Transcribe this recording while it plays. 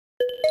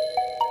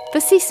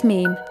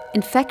VASISMIM,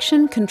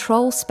 Infection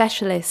Control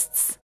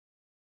Specialists.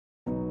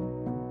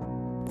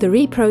 The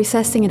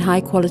reprocessing and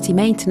high-quality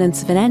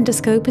maintenance of an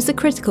endoscope is a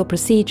critical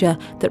procedure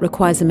that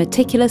requires a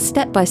meticulous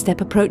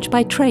step-by-step approach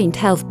by trained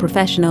health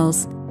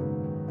professionals.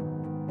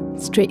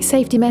 Strict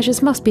safety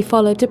measures must be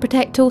followed to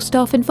protect all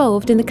staff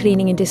involved in the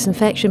cleaning and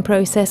disinfection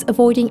process,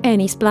 avoiding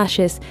any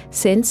splashes,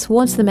 since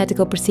once the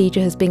medical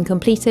procedure has been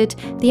completed,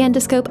 the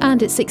endoscope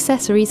and its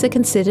accessories are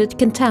considered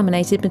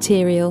contaminated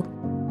material.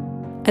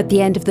 At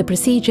the end of the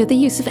procedure, the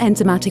use of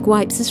enzymatic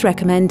wipes is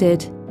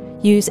recommended.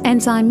 Use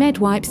Enzym Med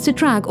wipes to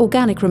drag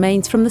organic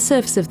remains from the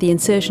surface of the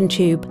insertion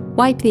tube.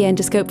 Wipe the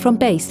endoscope from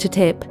base to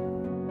tip.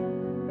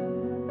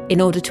 In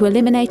order to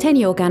eliminate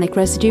any organic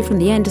residue from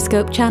the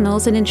endoscope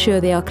channels and ensure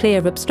they are clear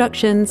of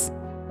obstructions,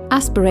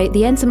 aspirate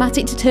the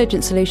enzymatic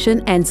detergent solution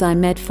Enzym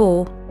Med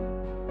 4.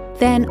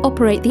 Then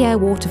operate the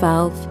air-water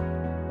valve.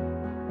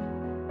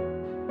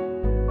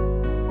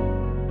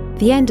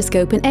 The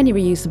endoscope and any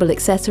reusable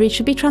accessory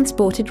should be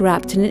transported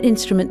wrapped in an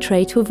instrument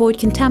tray to avoid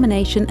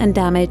contamination and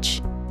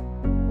damage.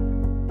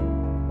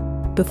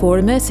 Before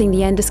immersing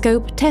the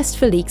endoscope, test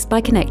for leaks by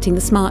connecting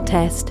the smart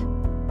test.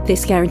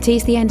 This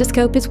guarantees the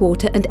endoscope is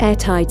water and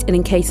airtight, and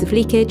in case of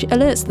leakage,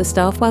 alerts the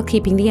staff while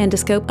keeping the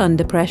endoscope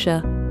under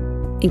pressure.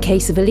 In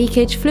case of a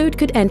leakage, fluid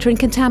could enter and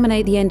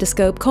contaminate the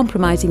endoscope,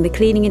 compromising the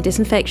cleaning and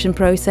disinfection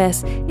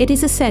process. It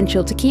is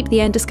essential to keep the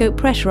endoscope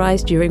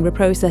pressurized during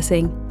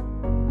reprocessing.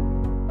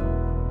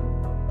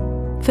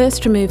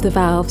 First, remove the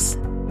valves.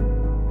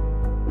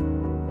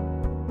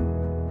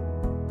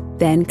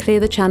 Then clear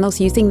the channels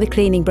using the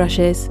cleaning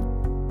brushes.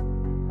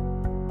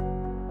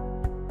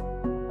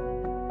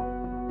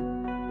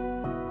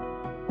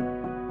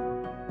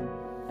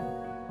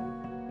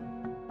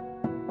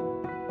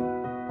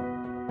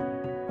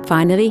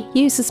 Finally,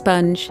 use a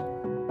sponge.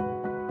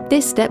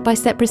 This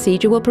step-by-step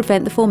procedure will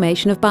prevent the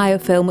formation of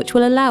biofilm, which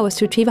will allow us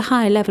to achieve a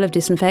higher level of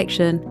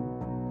disinfection.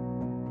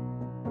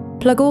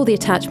 Plug all the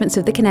attachments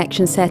of the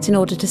connection set in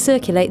order to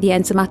circulate the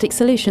enzymatic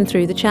solution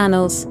through the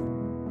channels.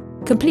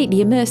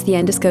 Completely immerse the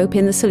endoscope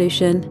in the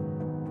solution.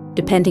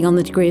 Depending on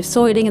the degree of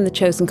soiling and the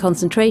chosen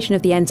concentration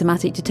of the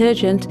enzymatic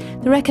detergent,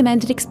 the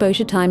recommended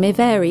exposure time may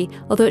vary,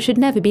 although it should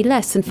never be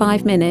less than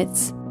 5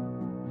 minutes.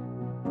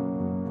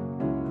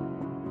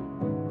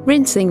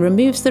 Rinsing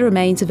removes the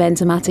remains of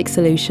enzymatic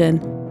solution.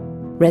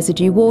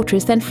 Residue water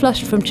is then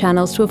flushed from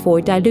channels to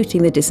avoid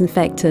diluting the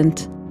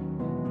disinfectant.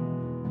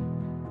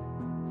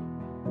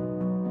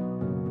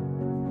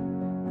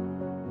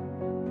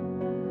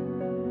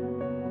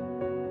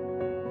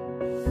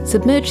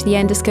 Submerge the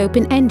endoscope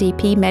in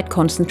NDP Med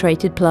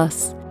Concentré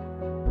Plus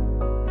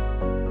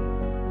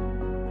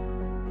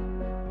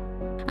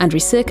and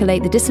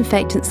recirculate the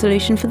disinfectant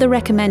solution for the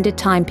recommended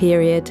time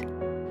period.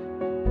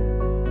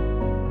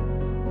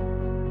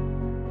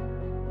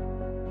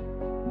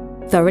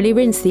 Thoroughly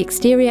rinse the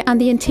exterior and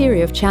the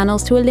interior of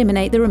channels to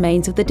eliminate the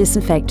remains of the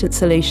disinfectant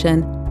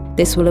solution.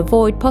 This will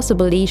avoid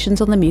possible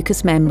lesions on the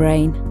mucous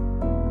membrane.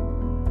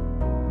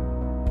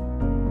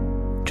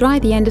 Dry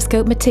the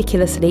endoscope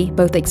meticulously,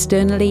 both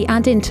externally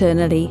and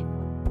internally.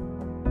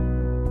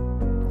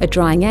 A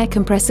drying air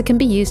compressor can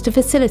be used to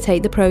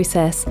facilitate the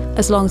process,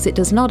 as long as it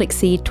does not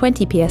exceed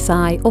 20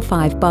 psi or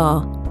 5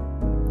 bar.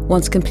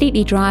 Once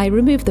completely dry,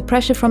 remove the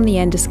pressure from the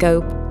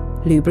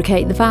endoscope.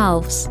 Lubricate the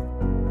valves.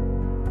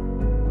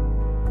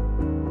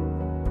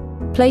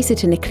 Place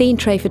it in a clean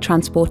tray for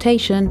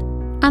transportation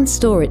and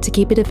store it to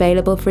keep it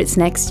available for its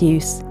next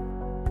use.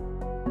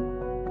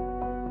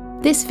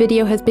 This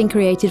video has been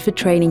created for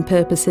training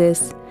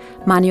purposes.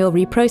 Manual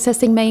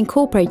reprocessing may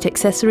incorporate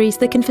accessories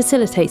that can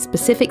facilitate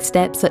specific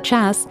steps such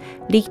as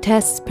leak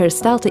tests,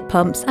 peristaltic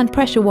pumps and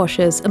pressure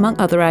washers, among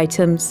other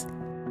items.